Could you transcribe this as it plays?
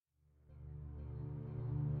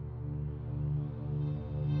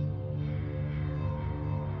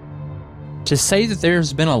To say that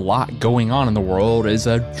there's been a lot going on in the world is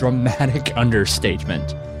a dramatic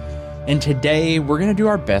understatement. And today, we're going to do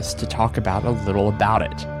our best to talk about a little about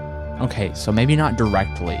it. Okay, so maybe not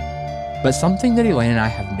directly, but something that Elaine and I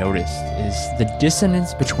have noticed is the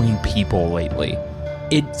dissonance between people lately.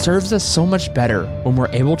 It serves us so much better when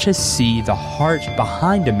we're able to see the heart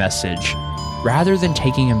behind a message rather than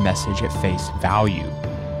taking a message at face value.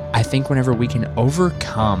 I think whenever we can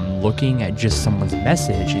overcome looking at just someone's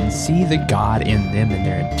message and see the God in them and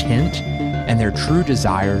their intent and their true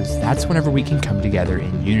desires, that's whenever we can come together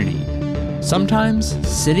in unity. Sometimes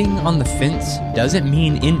sitting on the fence doesn't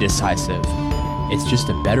mean indecisive. It's just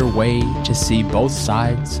a better way to see both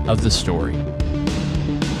sides of the story.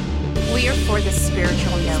 We are for the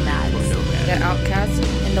spiritual nomads, the outcasts,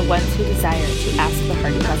 and the ones who desire to ask the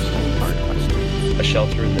hard questions. A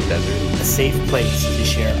shelter in the desert. A safe place to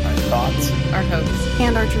share our thoughts, our hopes,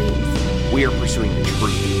 and our dreams. We are pursuing the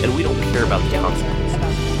truth, and we don't care about the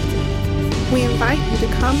consequences. We invite you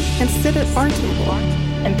to come and sit at our table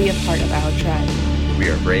and be a part of our tribe. We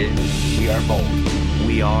are brave. We are bold.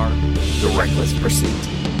 We are the Reckless Pursuit.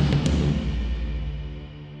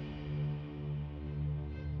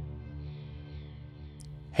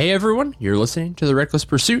 Hey everyone, you're listening to The Reckless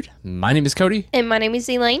Pursuit. My name is Cody. And my name is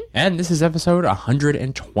Elaine. And this is episode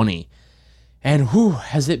 120. And whew,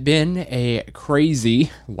 has it been a crazy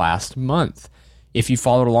last month. If you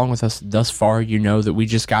followed along with us thus far, you know that we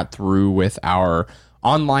just got through with our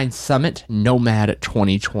online summit, Nomad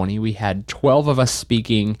 2020. We had 12 of us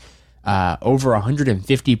speaking, over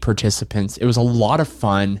 150 participants. It was a lot of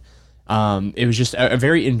fun. It was just a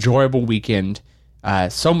very enjoyable weekend.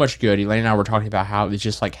 So much good. Elaine and I were talking about how it was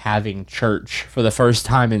just like having church for the first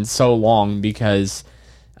time in so long because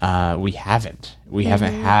we haven't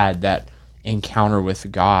had that encounter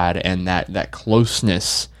with God and that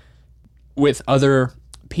closeness with other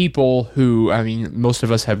people who, I mean, most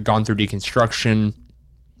of us have gone through deconstruction,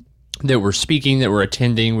 that were speaking, that were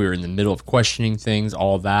attending. We were in the middle of questioning things,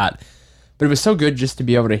 all of that. But it was so good just to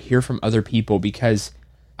be able to hear from other people because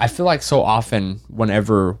I feel like so often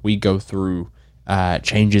whenever we go through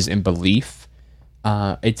changes in belief,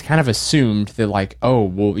 it's kind of assumed that like, oh,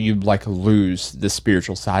 well, you like lose the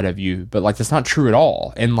spiritual side of you, but like that's not true at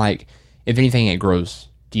all. And like, if anything, it grows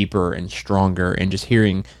deeper and stronger, and just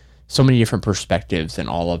hearing so many different perspectives and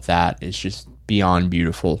all of that is just beyond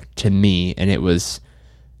beautiful to me. And it was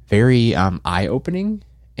very eye-opening,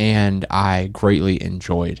 and I greatly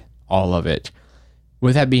enjoyed all of it.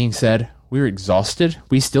 With that being said, we were exhausted.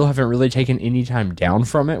 We still haven't really taken any time down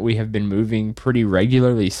from it. We have been moving pretty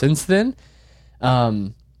regularly since then.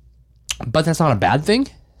 But that's not a bad thing.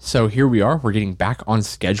 So here we are. We're getting back on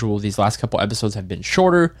schedule. These last couple episodes have been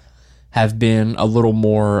shorter, have been a little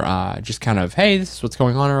more just kind of, hey, this is what's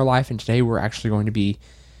going on in our life. And today we're actually going to be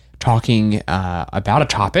talking about a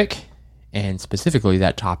topic, and specifically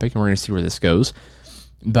that topic, and we're going to see where this goes.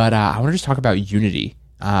 But I want to just talk about unity.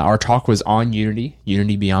 Our talk was on unity.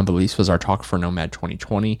 Unity Beyond Beliefs was our talk for Nomad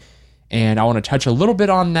 2020. And I want to touch a little bit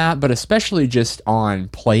on that, but especially just on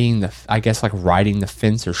playing I guess like riding the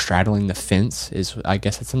fence or straddling the fence is, I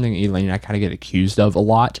guess that's something Elaine and I kind of get accused of a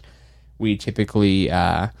lot. We typically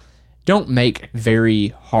don't make very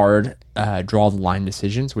hard draw the line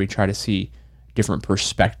decisions. We try to see different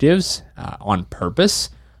perspectives on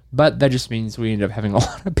purpose, but that just means we end up having a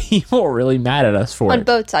lot of people really mad at us for it. On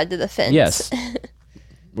both sides of the fence. Yes.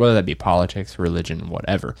 Whether that be politics, religion,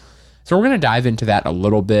 whatever. So we're going to dive into that a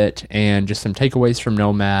little bit and just some takeaways from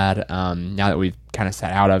Nomad. Now that we've kind of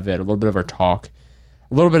sat out of it, a little bit of our talk,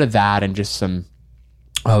 a little bit of that, and just some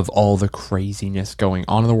of all the craziness going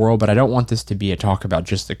on in the world. But I don't want this to be a talk about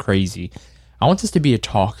just the crazy. I want this to be a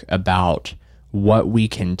talk about what we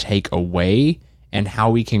can take away and how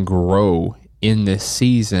we can grow in this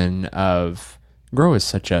season of, grow is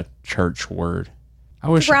such a church word. I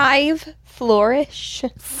wish. Thrive, flourish.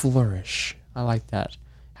 Flourish. I like that.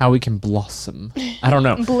 How we can blossom. I don't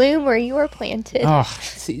know. Bloom where you were planted. Oh,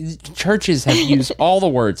 see, churches have used all the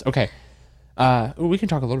words. Okay. We can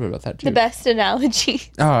talk a little bit about that too. The best analogy.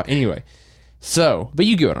 Anyway. So, but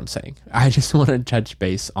you get what I'm saying. I just want to touch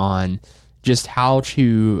base on just how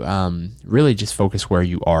to really just focus where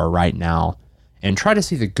you are right now and try to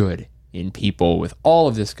see the good in people with all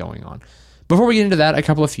of this going on. Before we get into that,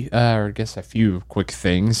 a few quick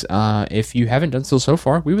things. If you haven't done so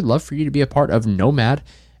far, we would love for you to be a part of Nomad.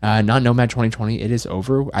 Not Nomad 2020, it is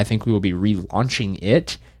over. I think we will be relaunching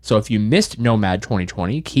it. So if you missed Nomad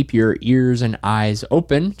 2020, keep your ears and eyes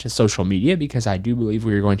open to social media, because I do believe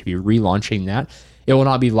we are going to be relaunching that. It will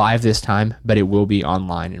not be live this time, but it will be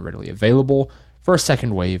online and readily available for a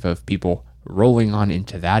second wave of people rolling on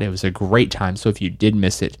into that. It was a great time. So if you did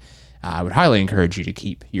miss it, I would highly encourage you to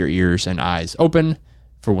keep your ears and eyes open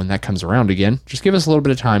for when that comes around again. Just give us a little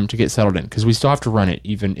bit of time to get settled in, because we still have to run it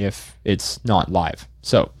even if it's not live.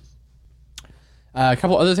 So a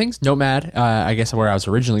couple other things. Nomad, I guess where I was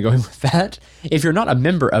originally going with that. If you're not a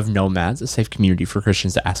member of Nomads, a safe community for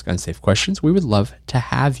Christians to ask unsafe questions, we would love to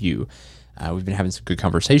have you. We've been having some good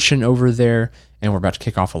conversation over there, and we're about to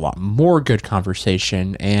kick off a lot more good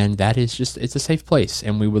conversation, and that is just, it's a safe place,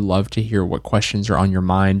 and we would love to hear what questions are on your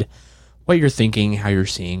mind, what you're thinking, how you're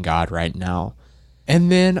seeing God right now.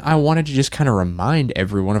 And then I wanted to just kind of remind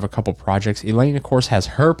everyone of a couple projects. Elaine, of course, has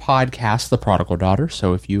her podcast, The Prodigal Daughter,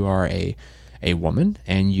 so if you are a woman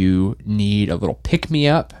and you need a little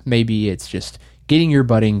pick-me-up, maybe it's just getting your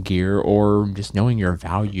butt in gear or just knowing your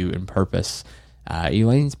value and purpose,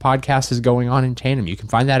 Elaine's podcast is going on in tandem. You can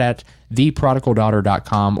find that at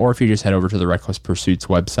theprodigaldaughter.com, or if you just head over to the Reckless Pursuits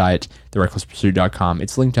website, therecklesspursuit.com,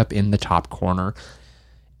 it's linked up in the top corner.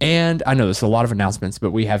 And I know there's a lot of announcements,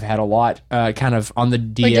 but we have had a lot kind of on the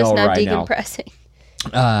DL We're just now right now. decompressing.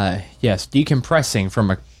 Yes, decompressing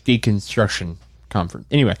from a deconstruction conference.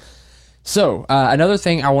 Anyway, so another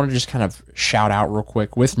thing I want to just kind of shout out real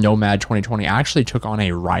quick with Nomad 2020, I actually took on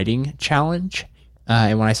a writing challenge.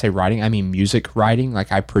 And when I say writing, I mean music writing.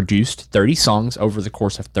 Like, I produced 30 songs over the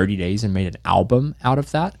course of 30 days and made an album out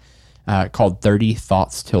of that called 30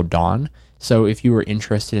 Thoughts Till Dawn. So if you are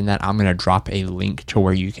interested in that, I'm going to drop a link to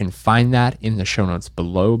where you can find that in the show notes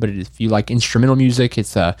below. But if you like instrumental music,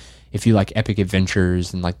 it's if you like epic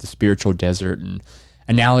adventures and like the spiritual desert and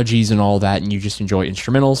analogies and all that, and you just enjoy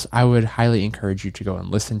instrumentals, I would highly encourage you to go and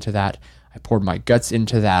listen to that. I poured my guts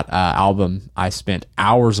into that album. I spent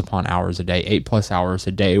hours upon hours a day, 8+ hours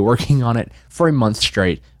a day, working on it for a month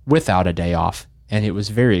straight without a day off. And it was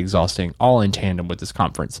very exhausting, all in tandem with this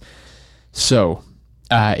conference. So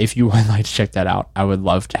if you would like to check that out, I would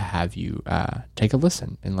love to have you take a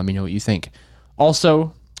listen and let me know what you think.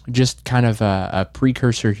 Also, just kind of a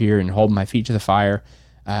precursor here and hold my feet to the fire.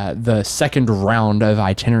 The second round of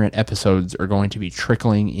itinerant episodes are going to be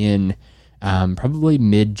trickling in probably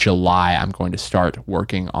mid-July. I'm going to start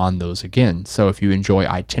working on those again. So if you enjoy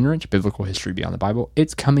itinerant biblical history beyond the Bible,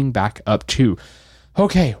 it's coming back up too.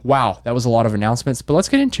 Okay, wow, that was a lot of announcements, but let's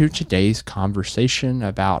get into today's conversation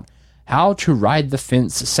about how to ride the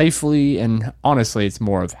fence safely, and honestly, it's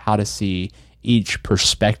more of how to see each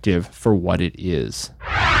perspective for what it is.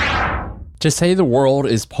 To say the world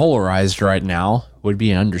is polarized right now would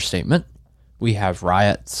be an understatement. We have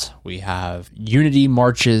riots, we have unity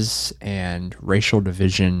marches, and racial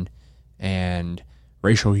division, and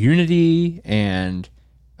racial unity, and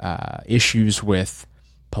issues with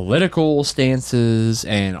political stances,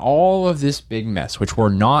 and all of this big mess, which we're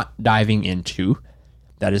not diving into.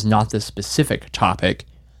 That is not the specific topic,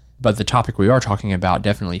 but the topic we are talking about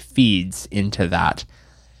definitely feeds into that.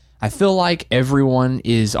 I feel like everyone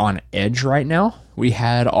is on edge right now. We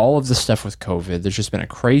had all of the stuff with COVID. There's just been a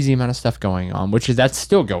crazy amount of stuff going on, that's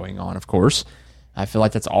still going on, of course. I feel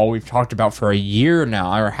like that's all we've talked about for a year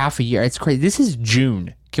now, or half a year. It's crazy. This is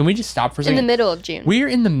June. Can we just stop for a second? In the middle of June. We're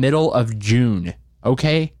in the middle of June,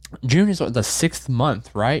 okay? June is the 6th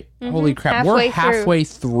month, right? Mm-hmm. Holy crap. We're halfway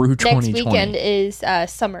through 2020. Next weekend is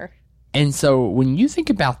summer. And so when you think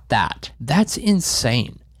about that, that's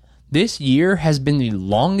insane. This year has been the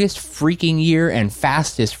longest freaking year and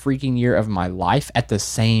fastest freaking year of my life at the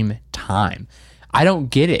same time. I don't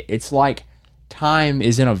get it. It's like time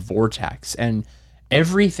is in a vortex and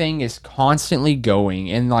everything is constantly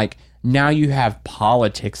going. And like now you have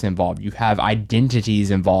politics involved. You have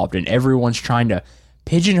identities involved, and everyone's trying to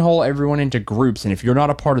pigeonhole everyone into groups. And if you're not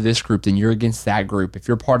a part of this group, then you're against that group. If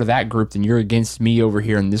you're part of that group, then you're against me over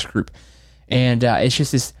here in this group. And it's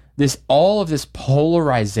just this all of this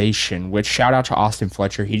polarization, which shout out to Austin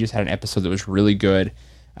Fletcher. He just had an episode that was really good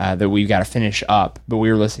that we've got to finish up, but we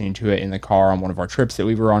were listening to it in the car on one of our trips that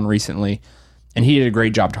we were on recently, and he did a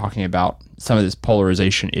great job talking about some of this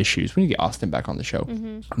polarization issues. We need to get Austin back on the show.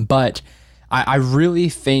 Mm-hmm. But I really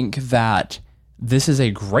think that this is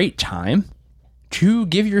a great time to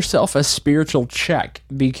give yourself a spiritual check,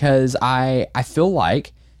 because I feel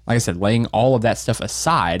like I said, laying all of that stuff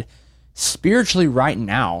aside, spiritually right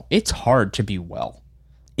now, it's hard to be well.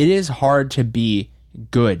 It is hard to be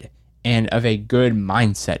good and of a good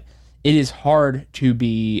mindset. It is hard to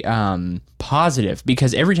be positive,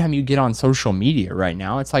 because every time you get on social media right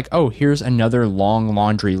now, it's like, oh, here's another long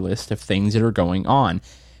laundry list of things that are going on.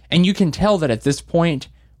 And you can tell that at this point,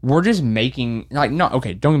 we're just making, like, no,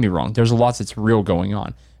 okay, don't get me wrong, there's lots that's real going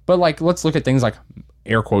on. But like, let's look at things like,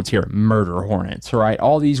 air quotes here, murder hornets, right?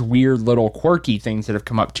 All these weird little quirky things that have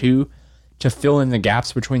come up to fill in the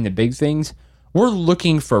gaps between the big things. We're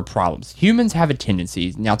looking for problems. Humans have a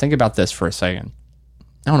tendency. Now think about this for a second.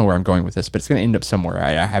 I don't know where I'm going with this, but it's going to end up somewhere.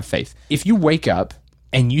 I have faith. If you wake up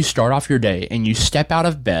and you start off your day and you step out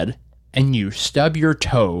of bed and you stub your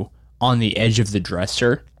toe on the edge of the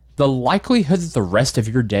dresser, the likelihood that the rest of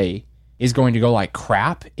your day is going to go like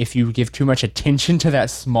crap if you give too much attention to that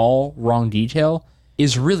small wrong detail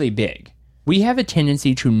is really big. We have a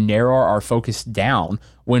tendency to narrow our focus down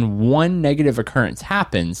when one negative occurrence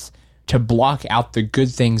happens to block out the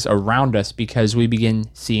good things around us because we begin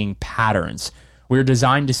seeing patterns. We're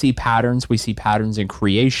designed to see patterns. We see patterns in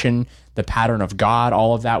creation, the pattern of God,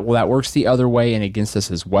 all of that. Well, that works the other way and against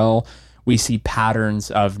us as well. We see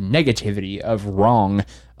patterns of negativity, of wrong,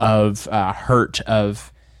 of hurt,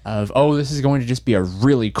 of oh, this is going to just be a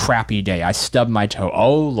really crappy day. I stubbed my toe.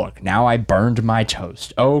 Oh, look, now I burned my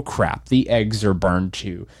toast. Oh, crap, the eggs are burned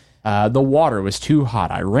too. The water was too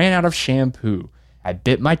hot. I ran out of shampoo. I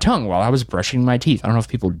bit my tongue while I was brushing my teeth. I don't know if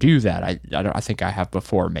people do that. I think I have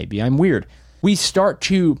before. Maybe I'm weird. We start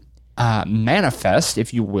to manifest,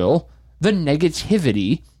 if you will, the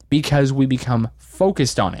negativity because we become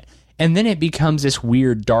focused on it. And then it becomes this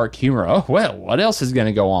weird dark humor. Oh, well, what else is going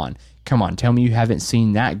to go on? Come on, tell me you haven't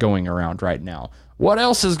seen that going around right now. What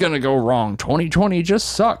else is going to go wrong? 2020 just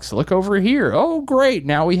sucks. Look over here. Oh, great.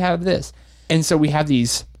 Now we have this. And so we have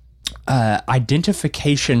these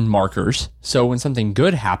identification markers. So when something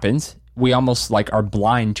good happens, we almost like are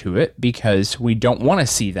blind to it because we don't want to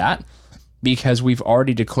see that because we've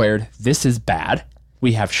already declared this is bad.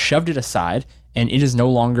 We have shoved it aside and it is no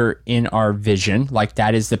longer in our vision. Like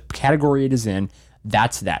that is the category it is in.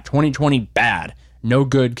 That's that. 2020 bad. No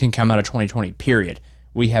good can come out of 2020, period.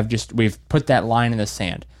 We've put that line in the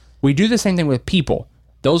sand. We do the same thing with people.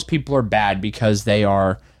 Those people are bad because they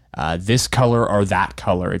are this color or that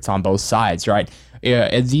color. It's on both sides, right?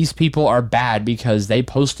 These people are bad because they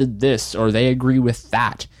posted this or they agree with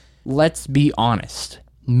that. Let's be honest.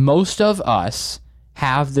 Most of us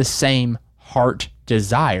have the same heart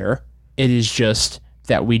desire. It is just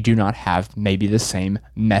that we do not have maybe the same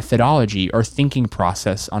methodology or thinking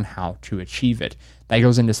process on how to achieve it. That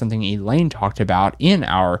goes into something Elaine talked about in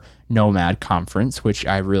our Nomad conference, which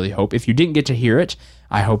I really hope, if you didn't get to hear it,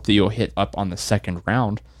 I hope that you'll hit up on the second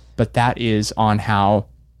round. But that is on how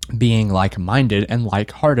being like-minded and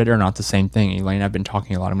like-hearted are not the same thing. Elaine, I've been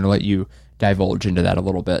talking a lot. I'm going to let you divulge into that a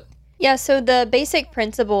little bit. Yeah, so the basic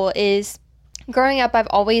principle is, growing up, I've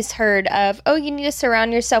always heard of, oh, you need to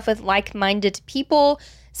surround yourself with like-minded people.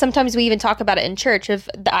 Sometimes we even talk about it in church.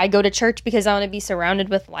 I go to church because I want to be surrounded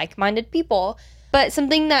with like-minded people. But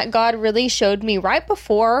something that God really showed me right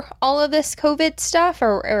before all of this COVID stuff,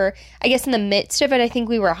 or I guess in the midst of it, I think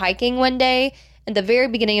we were hiking one day at the very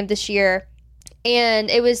beginning of this year. And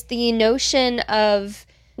it was the notion of,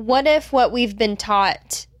 what if what we've been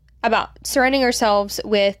taught about surrounding ourselves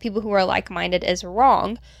with people who are like-minded is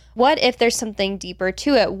wrong? What if there's something deeper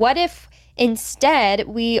to it? What if instead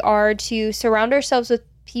we are to surround ourselves with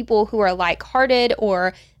people who are like-hearted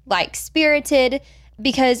or like-spirited?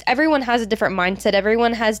 Because everyone has a different mindset.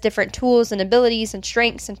 Everyone has different tools and abilities and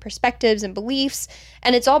strengths and perspectives and beliefs.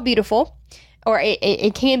 And it's all beautiful, or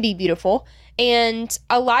it can be beautiful. And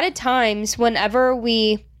a lot of times, whenever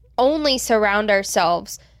we only surround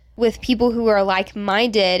ourselves with people who are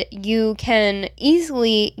like-minded, you can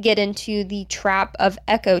easily get into the trap of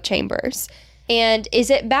echo chambers. And is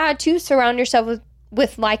it bad to surround yourself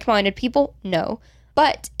with like-minded people? No.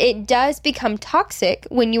 But it does become toxic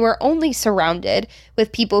when you are only surrounded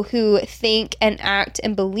with people who think and act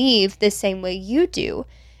and believe the same way you do.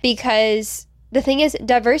 Because the thing is,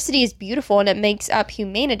 diversity is beautiful and it makes up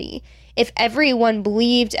humanity. If everyone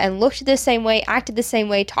believed and looked the same way, acted the same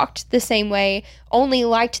way, talked the same way, only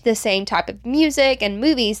liked the same type of music and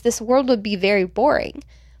movies, this world would be very boring.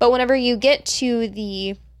 But whenever you get to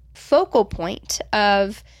the focal point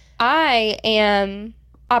of, I am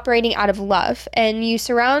operating out of love, and you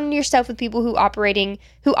surround yourself with people who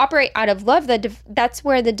operate out of love, that's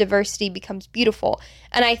where the diversity becomes beautiful.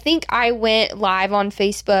 And I think I went live on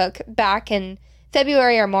Facebook back in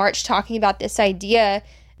February or March talking about this idea.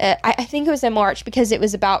 I think it was in March because it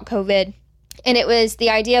was about COVID. And it was the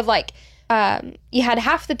idea of you had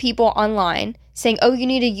half the people online saying, oh, you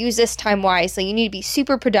need to use this time wisely. You need to be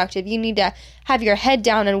super productive. You need to have your head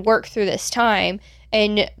down and work through this time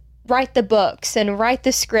and write the books and write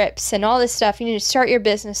the scripts and all this stuff. You need to start your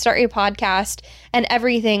business, start your podcast and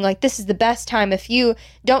everything. Like, this is the best time. If you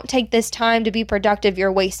don't take this time to be productive,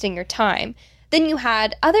 you're wasting your time. Then you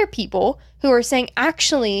had other people who were saying,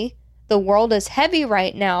 actually, the world is heavy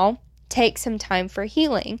right now. Take some time for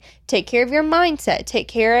healing. Take care of your mindset. Take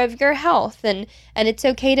care of your health. And it's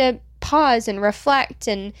okay to pause and reflect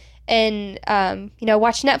and and,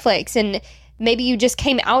 watch Netflix. And maybe you just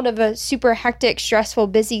came out of a super hectic, stressful,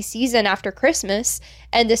 busy season after Christmas,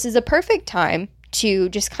 and this is a perfect time to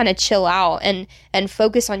just kind of chill out and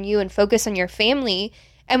focus on you and focus on your family.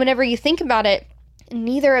 And whenever you think about it,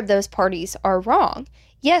 neither of those parties are wrong.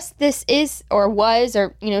 Yes, this is or was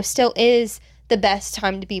or, still is the best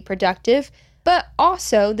time to be productive, but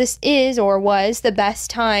also this is or was the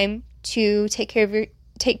best time to take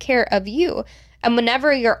care of you. And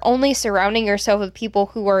whenever you're only surrounding yourself with people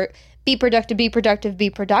who are be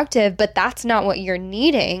productive, but that's not what you're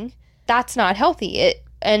needing, that's not healthy.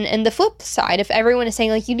 And the flip side, if everyone is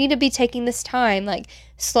saying, like, you need to be taking this time, like,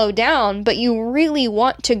 slow down, but you really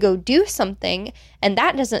want to go do something, and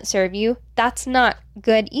that doesn't serve you, that's not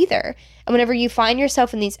good either. And whenever you find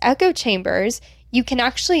yourself in these echo chambers, you can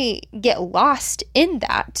actually get lost in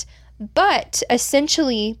that. But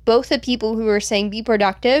essentially, both the people who are saying be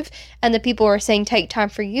productive and the people who are saying take time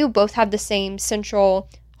for you both have the same central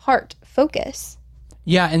heart focus.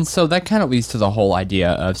 Yeah, and so that kind of leads to the whole idea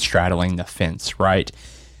of straddling the fence, right?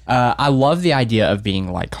 I love the idea of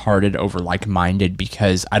being like-hearted over like-minded,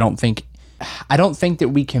 because I don't think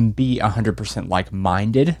that we can be 100%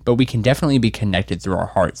 like-minded, but we can definitely be connected through our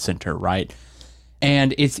heart center, right?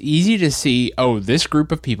 And it's easy to see, this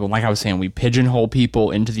group of people, like I was saying, we pigeonhole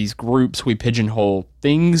people into these groups, we pigeonhole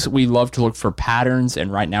things, we love to look for patterns,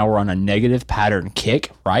 and right now we're on a negative pattern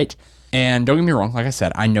kick, right? And don't get me wrong, like I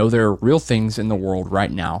said, I know there are real things in the world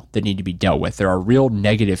right now that need to be dealt with. There are real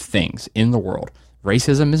negative things in the world.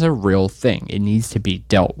 Racism is a real thing. It needs to be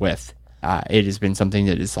dealt with. It has been something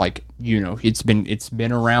that is it's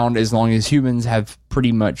been around as long as humans have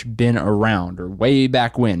pretty much been around, or way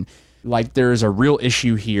back when. Like, there is a real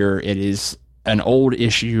issue here. It is an old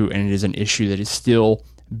issue, and it is an issue that is still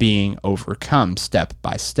being overcome step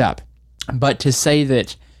by step. But to say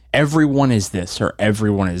that everyone is this or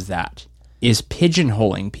everyone is that is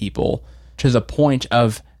pigeonholing people to the point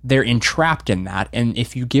of they're entrapped in that. And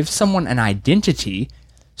if you give someone an identity,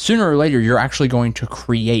 sooner or later, you're actually going to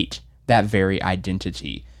create that very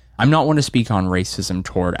identity. I'm not one to speak on racism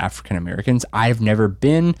toward African Americans. I've never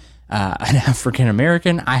been an African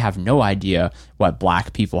American. I have no idea what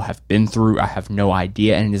black people have been through. I have no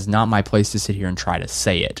idea, and it is not my place to sit here and try to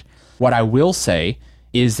say it. What I will say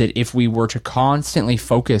is that if we were to constantly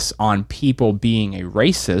focus on people being a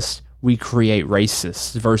racist, we create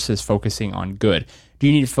racists versus focusing on good. Do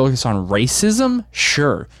you need to focus on racism?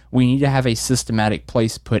 Sure. We need to have a systematic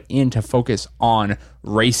place put in to focus on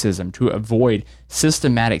racism, to avoid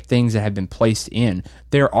systematic things that have been placed in.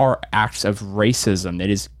 There are acts of racism. It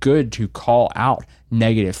is good to call out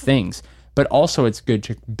negative things, but also it's good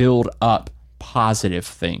to build up positive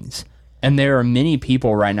things. And there are many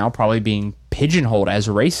people right now probably being pigeonholed as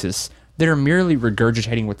racists that are merely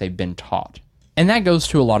regurgitating what they've been taught. And that goes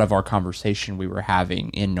to a lot of our conversation we were having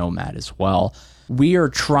in Nomad as well. We are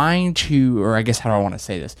trying to, or I guess how do I want to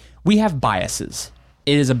say this? We have biases.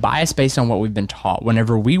 It is a bias based on what we've been taught.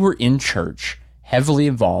 Whenever we were in church, heavily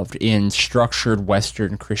involved in structured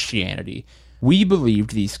Western Christianity, we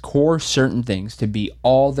believed these core certain things to be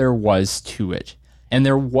all there was to it. And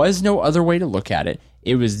there was no other way to look at it.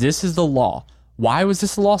 It was, this is the law. Why was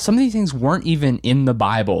this the law? Some of these things weren't even in the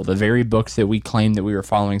Bible, the very book that we claimed that we were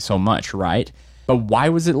following so much, right? But why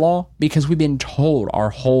was it law? Because we've been told our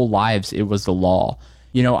whole lives it was the law.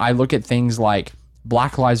 You know, I look at things like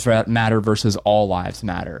Black Lives Matter versus All Lives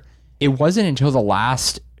Matter. It wasn't until the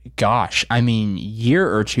last,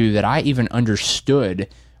 year or two that I even understood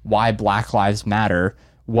why Black Lives Matter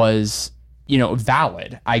was,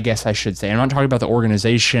 valid, I guess I should say. I'm not talking about the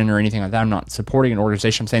organization or anything like that. I'm not supporting an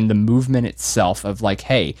organization. I'm saying the movement itself of like,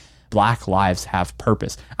 hey, Black lives have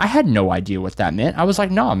purpose. I had no idea what that meant. I was like,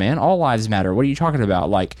 nah, man, all lives matter. What are you talking about?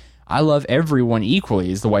 Like, I love everyone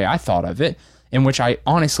equally is the way I thought of it, in which I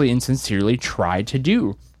honestly and sincerely tried to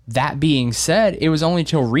do. That being said, it was only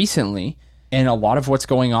till recently, and a lot of what's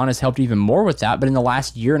going on has helped even more with that, but in the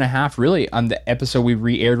last year and a half, really, on the episode we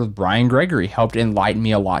re-aired with Brian Gregory helped enlighten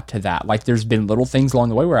me a lot to that. Like, there's been little things along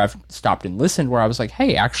the way where I've stopped and listened where I was like,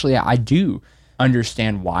 hey, actually, I do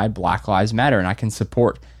understand why Black Lives Matter, and I can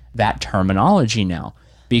support that terminology now,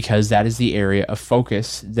 because that is the area of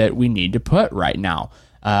focus that we need to put right now,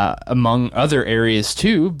 among other areas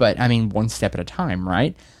too, but one step at a time,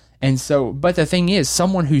 right? And so, but the thing is,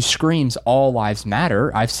 someone who screams all lives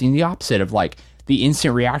matter, I've seen the opposite of like, the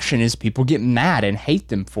instant reaction is people get mad and hate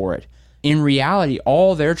them for it. In reality,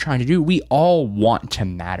 all they're trying to do, we all want to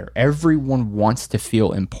matter. Everyone wants to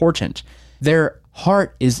feel important. Their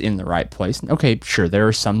heart is in the right place. Okay, sure, there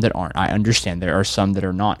are some that aren't. I understand there are some that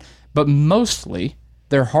are not. But mostly,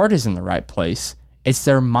 their heart is in the right place. It's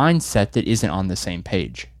their mindset that isn't on the same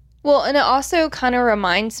page. Well, and it also kind of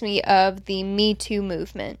reminds me of the Me Too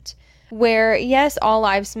movement, where, yes, all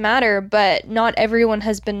lives matter, but not everyone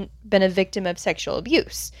has been a victim of sexual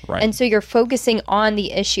abuse. Right. And so you're focusing on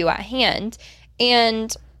the issue at hand.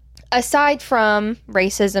 And aside from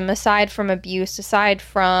racism, aside from abuse, aside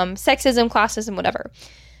from sexism, classism, whatever,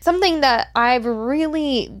 something that I've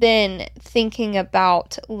really been thinking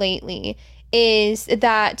about lately is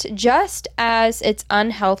that just as it's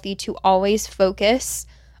unhealthy to always focus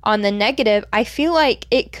on the negative, I feel like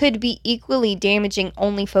it could be equally damaging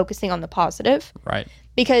only focusing on the positive. Right.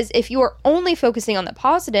 Because if you are only focusing on the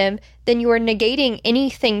positive, then you are negating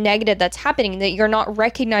anything negative that's happening, that you're not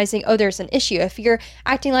recognizing, oh, there's an issue. If you're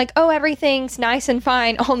acting like, oh, everything's nice and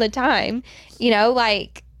fine all the time,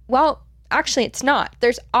 like, well, actually it's not.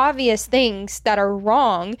 There's obvious things that are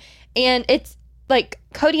wrong. And it's like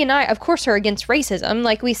Cody and I, of course, are against racism.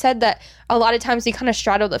 Like we said that a lot of times we kind of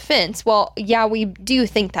straddle the fence. Well, yeah, we do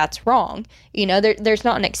think that's wrong. There's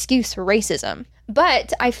not an excuse for racism.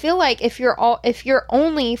 But I feel like if you're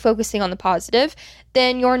only focusing on the positive,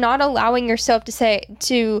 then you're not allowing yourself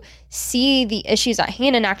to see the issues at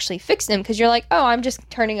hand and actually fix them, because you're like, oh, I'm just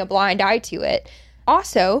turning a blind eye to it.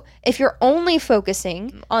 Also, if you're only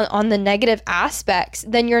focusing on the negative aspects,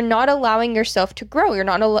 then you're not allowing yourself to grow. You're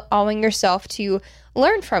not allowing yourself to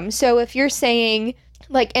learn from. So if you're saying,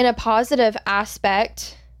 like, in a positive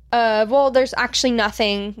aspect, well, there's actually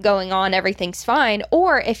nothing going on, everything's fine.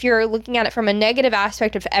 Or if you're looking at it from a negative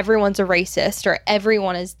aspect of everyone's a racist or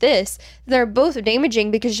everyone is this, they're both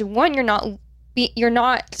damaging, because one, you're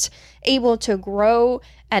not able to grow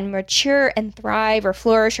and mature and thrive or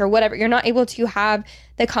flourish or whatever. You're not able to have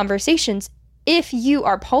the conversations if you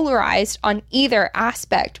are polarized on either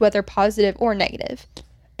aspect, whether positive or negative.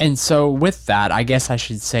 And so with that, I guess I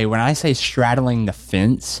should say, when I say straddling the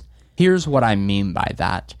fence, here's what I mean by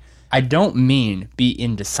that. I don't mean be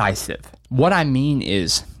indecisive. What I mean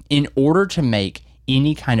is, in order to make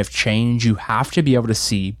any kind of change, you have to be able to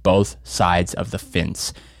see both sides of the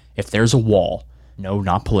fence. If there's a wall, no,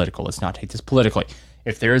 not political, let's not take this politically.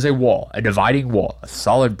 If there is a wall, a dividing wall, a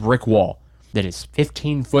solid brick wall that is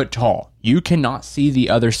 15 foot tall, you cannot see the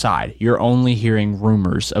other side. You're only hearing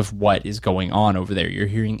rumors of what is going on over there. You're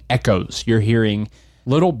hearing echoes. You're hearing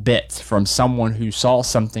little bits from someone who saw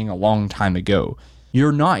something a long time ago.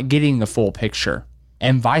 You're not getting the full picture.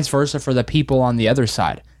 And vice versa for the people on the other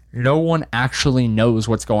side. No one actually knows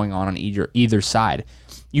what's going on either side.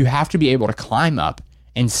 You have to be able to climb up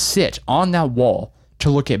and sit on that wall to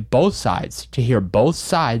look at both sides, to hear both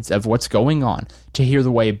sides of what's going on, to hear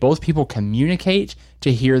the way both people communicate,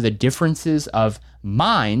 to hear the differences of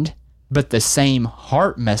mind, but the same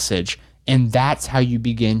heart message. And that's how you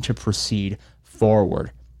begin to proceed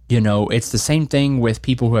forward. It's the same thing with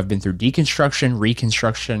people who have been through deconstruction,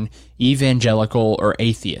 reconstruction, evangelical, or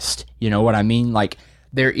atheist. You know what I mean? Like,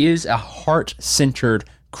 there is a heart-centered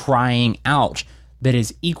crying out that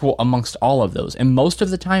is equal amongst all of those. And most of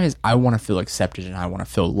the time is, I want to feel accepted and I want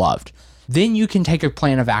to feel loved. Then you can take a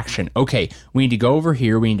plan of action. Okay, we need to go over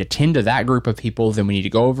here. We need to tend to that group of people. Then we need to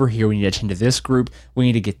go over here. We need to tend to this group. We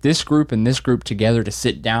need to get this group and this group together to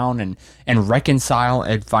sit down and reconcile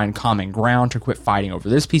and find common ground to quit fighting over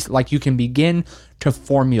this piece. Like, you can begin to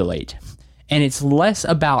formulate. And it's less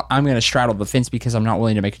about, I'm going to straddle the fence because I'm not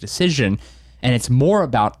willing to make a decision. And it's more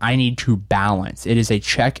about, I need to balance. It is a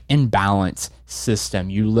check and balance system.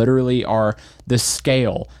 You literally are the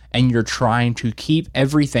scale, and you're trying to keep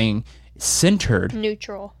everything centered,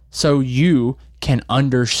 neutral, so you can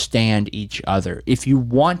understand each other. If you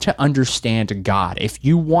want to understand God, if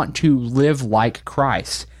you want to live like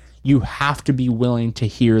Christ, you have to be willing to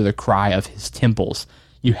hear the cry of his temples.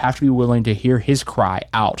 You have to be willing to hear his cry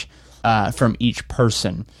out from each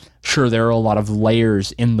person. Sure, there are a lot of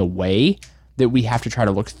layers in the way that we have to try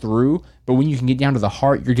to look through, but when you can get down to the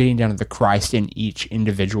heart, you're getting down to the Christ in each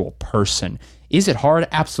individual person. Is it hard?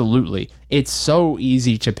 Absolutely. It's so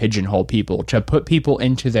easy to pigeonhole people, to put people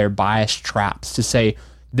into their biased traps, to say,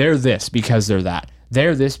 they're this because they're that.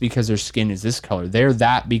 They're this because their skin is this color. They're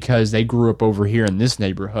that because they grew up over here in this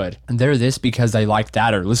neighborhood. And they're this because they like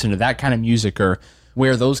that or listen to that kind of music or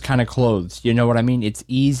wear those kind of clothes. You know what I mean? It's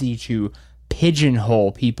easy to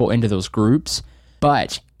pigeonhole people into those groups,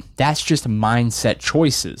 but that's just mindset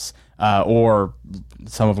choices. Or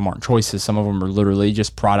some of them aren't choices. Some of them are literally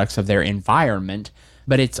just products of their environment.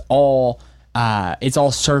 But it's all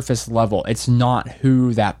surface level. It's not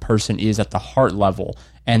who that person is at the heart level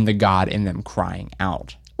and the God in them crying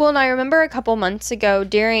out. Well, and I remember a couple months ago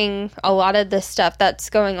during a lot of the stuff that's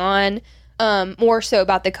going on, more so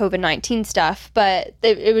about the COVID-19 stuff, but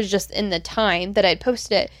it was just in the time that I'd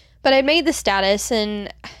posted it. But I made the status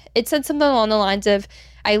and it said something along the lines of,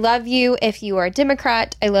 I love you if you are a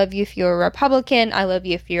Democrat. I love you if you're a Republican. I love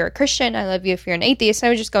you if you're a Christian. I love you if you're an atheist. And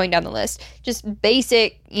I was just going down the list. Just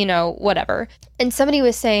basic, whatever. And somebody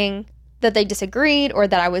was saying that they disagreed or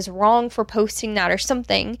that I was wrong for posting that or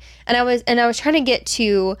something. And I was trying to get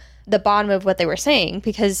to the bottom of what they were saying,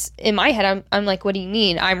 because in my head, I'm like, what do you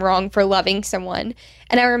mean I'm wrong for loving someone?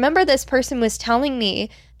 And I remember this person was telling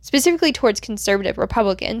me, specifically towards conservative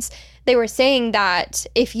Republicans, they were saying that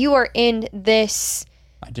if you are in this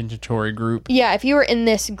identitary group. Yeah, if you were in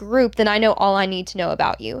this group, then I know all I need to know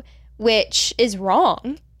about you, which is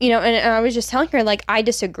wrong. And I was just telling her, like, I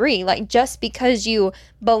disagree. Like, just because you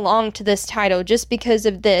belong to this title, just because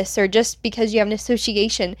of this, or just because you have an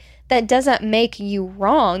association, that doesn't make you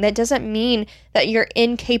wrong. That doesn't mean that you're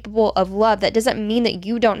incapable of love. That doesn't mean that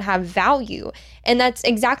you don't have value. And that's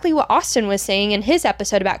exactly what Austin was saying in his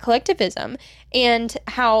episode about collectivism, and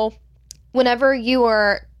how whenever you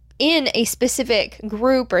are in a specific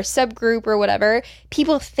group or subgroup or whatever,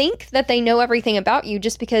 people think that they know everything about you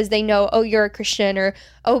just because they know, oh, you're a Christian, or,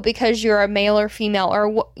 oh, because you're a male or female, or,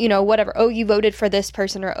 whatever. Oh, you voted for this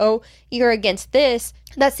person, or, oh, you're against this.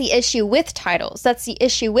 That's the issue with titles. That's the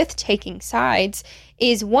issue with taking sides,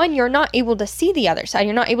 is one, you're not able to see the other side.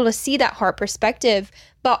 You're not able to see that heart perspective,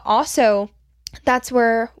 but also that's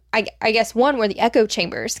where I guess where the echo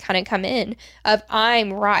chambers kind of come in of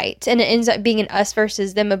I'm right. And it ends up being an us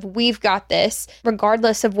versus them of we've got this,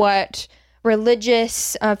 regardless of what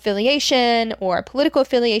religious affiliation or political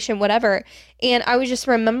affiliation, whatever. And I just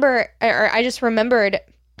remembered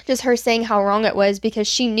just her saying how wrong it was, because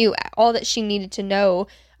she knew all that she needed to know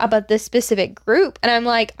about this specific group. And I'm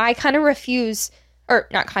like, I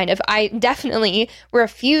definitely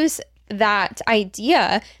refuse that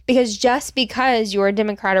idea, because just because you're a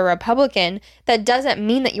Democrat or Republican, that doesn't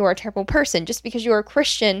mean that you're a terrible person. Just because you're a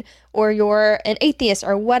Christian or you're an atheist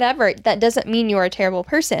or whatever, that doesn't mean you're a terrible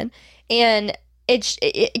person. And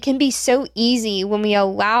it can be so easy when we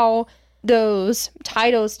allow those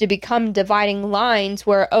titles to become dividing lines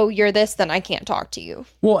where, oh, you're this, then I can't talk to you.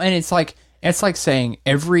 Well, and it's like saying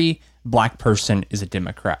every black person is a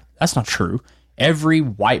Democrat. That's not true. Every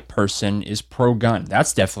white person is pro-gun.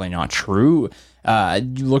 That's definitely not true.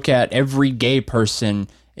 You look at every gay person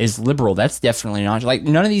is liberal. That's definitely not. Like,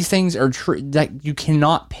 none of these things are true. Like, you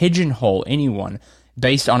cannot pigeonhole anyone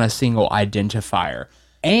based on a single identifier.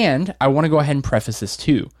 And I want to go ahead and preface this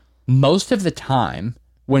too. Most of the time,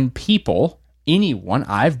 when anyone,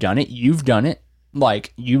 I've done it, you've done it,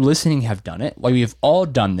 like you listening have done it, like we have all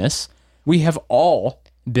done this, we have all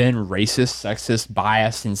been racist, sexist,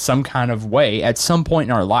 biased in some kind of way at some point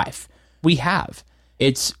in our life. We have.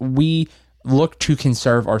 We look to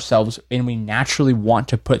conserve ourselves, and we naturally want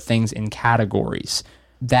to put things in categories.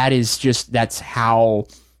 That's how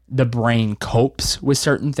the brain copes with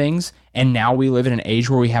certain things. And now we live in an age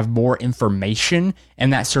where we have more information,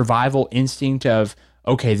 and that survival instinct of,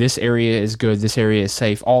 okay, this area is good, this area is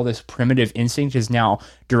safe, all this primitive instinct is now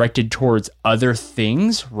directed towards other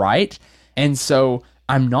things, right? And so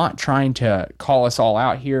I'm not trying to call us all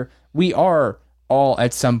out here. We are all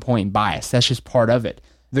at some point biased. That's just part of it.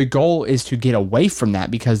 The goal is to get away from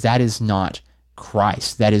that, because that is not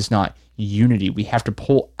Christ. That is not unity. We have to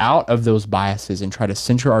pull out of those biases and try to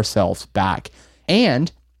center ourselves back.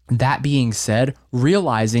 And that being said,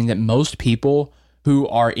 realizing that most people who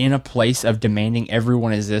are in a place of demanding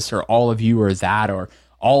everyone is this, or all of you are that, or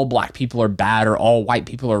all black people are bad, or all white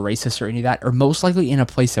people are racist, or any of that, are most likely in a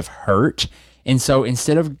place of hurt. And so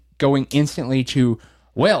instead of going instantly to,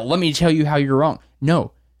 well, let me tell you how you're wrong.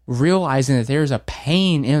 No, realizing that there's a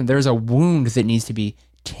pain there's a wound that needs to be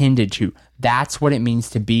tended to. That's what it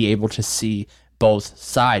means to be able to see both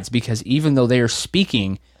sides. Because even though they are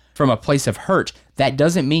speaking from a place of hurt, that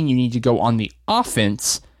doesn't mean you need to go on the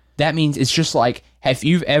offense. That means it's just like, if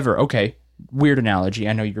you've ever, okay, weird analogy.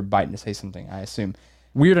 I know you're biting to say something, I assume.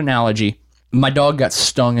 Weird analogy. My dog got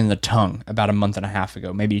stung in the tongue about a month and a half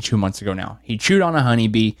ago, maybe 2 months ago now. He chewed on a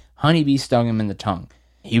honeybee. Honeybee stung him in the tongue.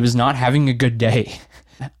 He was not having a good day.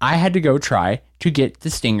 I had to go try to get the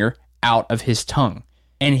stinger out of his tongue,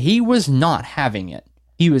 and he was not having it.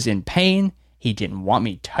 He was in pain. He didn't want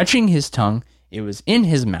me touching his tongue. It was in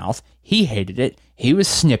his mouth. He hated it. He was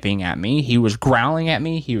snipping at me. He was growling at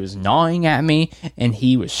me. He was gnawing at me, and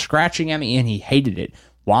he was scratching at me, and he hated it.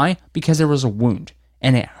 Why? Because there was a wound,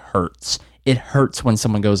 and it hurts. It hurts when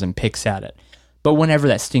someone goes and picks at it. But whenever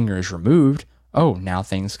that stinger is removed, oh, now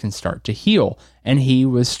things can start to heal. And he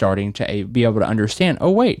was starting to be able to understand, oh,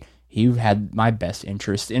 wait, you had my best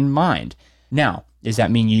interest in mind. Now, does that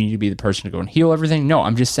mean you need to be the person to go and heal everything? No,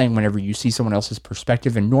 I'm just saying whenever you see someone else's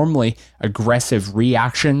perspective, and normally aggressive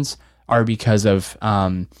reactions are because of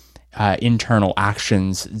internal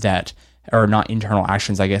actions that, or not internal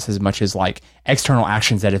actions, I guess, as much as like external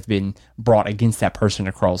actions that have been brought against that person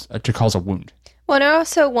to cause a wound. Well, and I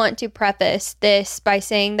also want to preface this by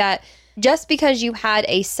saying that just because you had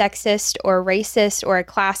a sexist or racist or a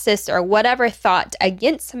classist or whatever thought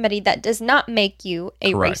against somebody, that does not make you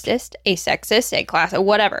a Correct. racist, a sexist, a class, or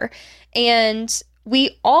whatever. And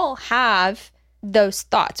we all have those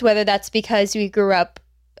thoughts, whether that's because we grew up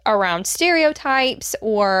around stereotypes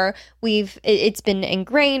or it's been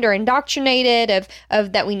ingrained or indoctrinated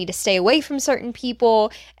of that we need to stay away from certain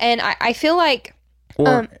people. And I feel like,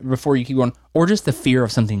 Or before you keep going, or just the fear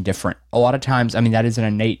of something different. A lot of times, I mean, that is an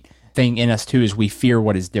innate thing in us too, is we fear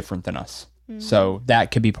what is different than us. So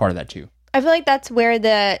that could be part of that too. I feel like that's where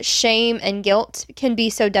the shame and guilt can be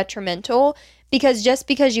so detrimental, because just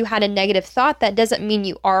because you had a negative thought, that doesn't mean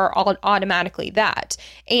you are automatically that.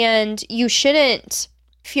 And you shouldn't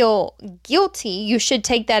feel guilty. You should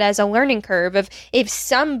take that as a learning curve of, if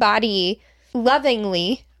somebody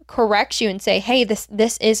lovingly corrects you and say, hey,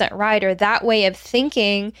 this isn't right, or that way of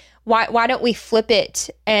thinking, why don't we flip it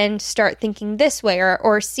and start thinking this way,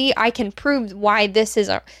 or see, I can prove why this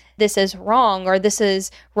is wrong, or this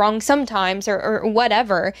is wrong sometimes, or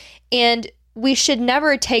whatever. And we should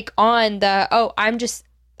never take on the, I'm just,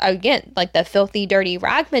 again, like the filthy, dirty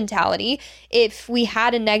rag mentality. If we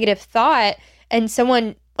had a negative thought and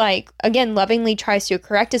someone, like, again, lovingly tries to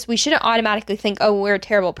correct us, we shouldn't automatically think, we're a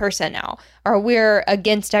terrible person now, or we're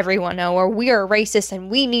against everyone now, or we are racist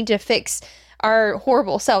and we need to fix our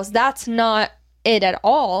horrible selves. That's not it at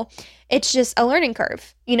all. It's just a learning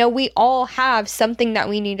curve. We all have something that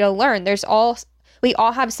we need to learn. We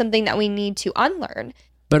all have something that we need to unlearn.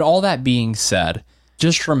 But all that being said,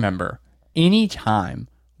 just remember, anytime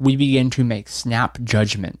we begin to make snap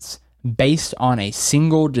judgments based on a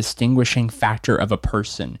single distinguishing factor of a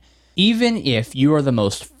person, even if you are the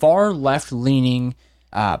most far left-leaning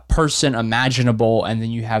person imaginable, and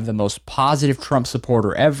then you have the most positive Trump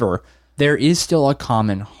supporter ever, there is still a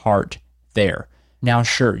common heart there. Now,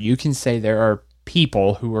 sure, you can say there are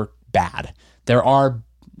people who are bad. There are,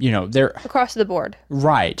 there Across the board.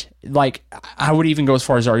 Right. Like, I would even go as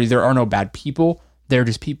far as argue there are no bad people. They're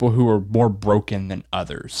just people who are more broken than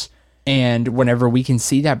others. And whenever we can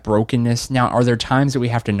see that brokenness, now, are there times that we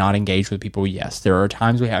have to not engage with people? Yes. There are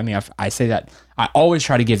times I say that, I always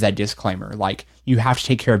try to give that disclaimer. Like, you have to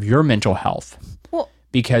take care of your mental health.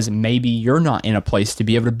 Because maybe you're not in a place to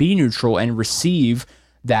be able to be neutral and receive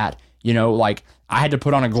that, like, I had to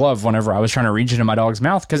put on a glove whenever I was trying to reach into my dog's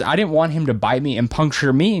mouth because I didn't want him to bite me and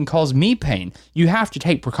puncture me and cause me pain. You have to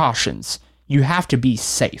take precautions. You have to be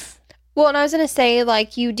safe. Well, and I was going to say,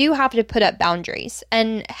 like, you do have to put up boundaries,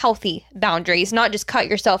 and healthy boundaries, not just cut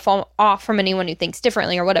yourself off from anyone who thinks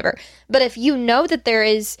differently or whatever. But if you know that there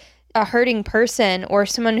is a hurting person or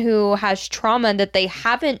someone who has trauma that they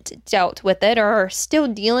haven't dealt with it or are still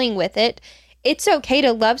dealing with it, it's okay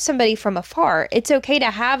to love somebody from afar. It's okay to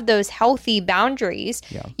have those healthy boundaries.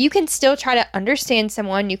 Yeah. You can still try to understand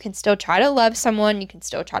someone. You can still try to love someone. You can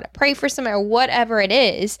still try to pray for someone, or whatever it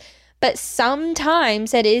is. But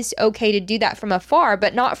sometimes it is okay to do that from afar,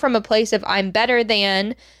 but not from a place of I'm better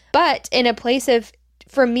than, but in a place of,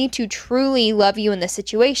 for me to truly love you in the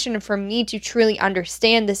situation, for me to truly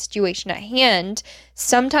understand the situation at hand,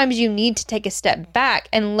 sometimes you need to take a step back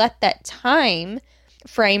and let that time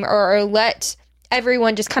frame or let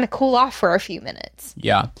everyone just kind of cool off for a few minutes.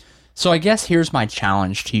 Yeah. So I guess here's my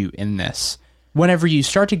challenge to you in this. Whenever you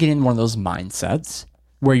start to get in one of those mindsets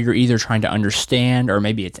where you're either trying to understand, or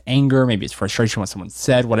maybe it's anger, maybe it's frustration, what someone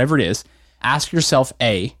said, whatever it is, ask yourself,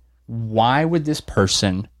 why would this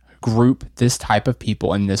person group this type of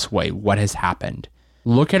people in this way? What has happened?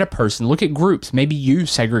 Look at a person, look at groups. Maybe you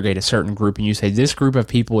segregate a certain group and you say, this group of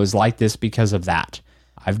people is like this because of that.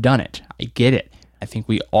 I've done it. I get it. I think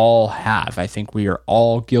we all have. I think we are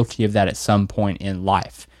all guilty of that at some point in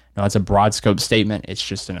life. Now, it's a broad scope statement. It's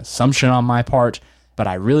just an assumption on my part, but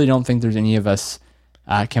I really don't think there's any of us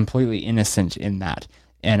completely innocent in that.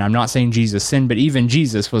 And I'm not saying Jesus sinned, but even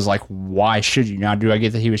Jesus was like, why should you? Now, do I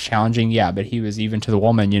get that he was challenging? Yeah, but he was even to the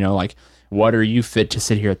woman, like, what are you fit to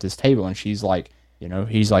sit here at this table? And she's like,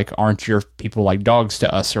 he's like, aren't your people like dogs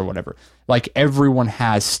to us or whatever? Like, everyone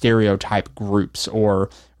has stereotype groups or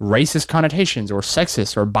racist connotations or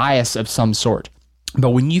sexist or bias of some sort. But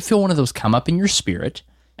when you feel one of those come up in your spirit,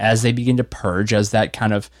 as they begin to purge, as that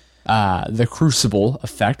kind of the crucible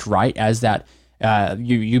effect, right? As that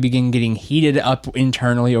you begin getting heated up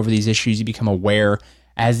internally over these issues, you become aware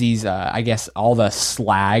as these, I guess, all the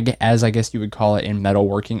slag, as I guess you would call it in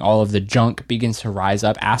metalworking, all of the junk begins to rise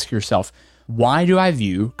up. Ask yourself, why do I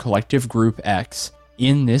view collective group X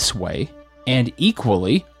in this way? And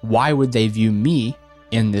equally, why would they view me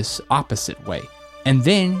in this opposite way? And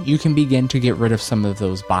then you can begin to get rid of some of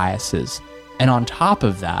those biases. And on top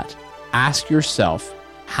of that, ask yourself,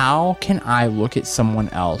 how can I look at someone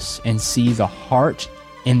else and see the heart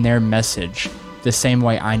in their message the same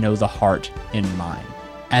way I know the heart in mine?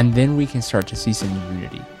 And then we can start to see some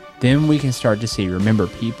unity. Then we can start to see, remember,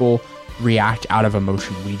 people react out of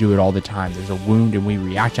emotion. We do it all the time. There's a wound and we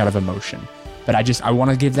react out of emotion. But I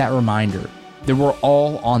want to give that reminder that we're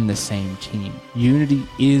all on the same team. Unity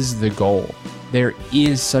is the goal. There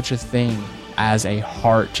is such a thing as a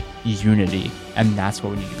heart unity, and that's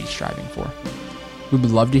what we need to be striving for. We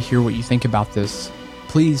would love to hear what you think about this.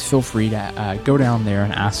 Please feel free to go down there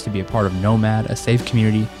and ask to be a part of Nomad, a safe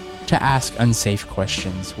community to ask unsafe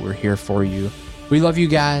questions. We're here for you. We love you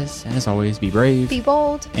guys, and as always, be brave, Be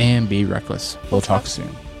bold, and be reckless. We'll talk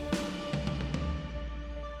soon.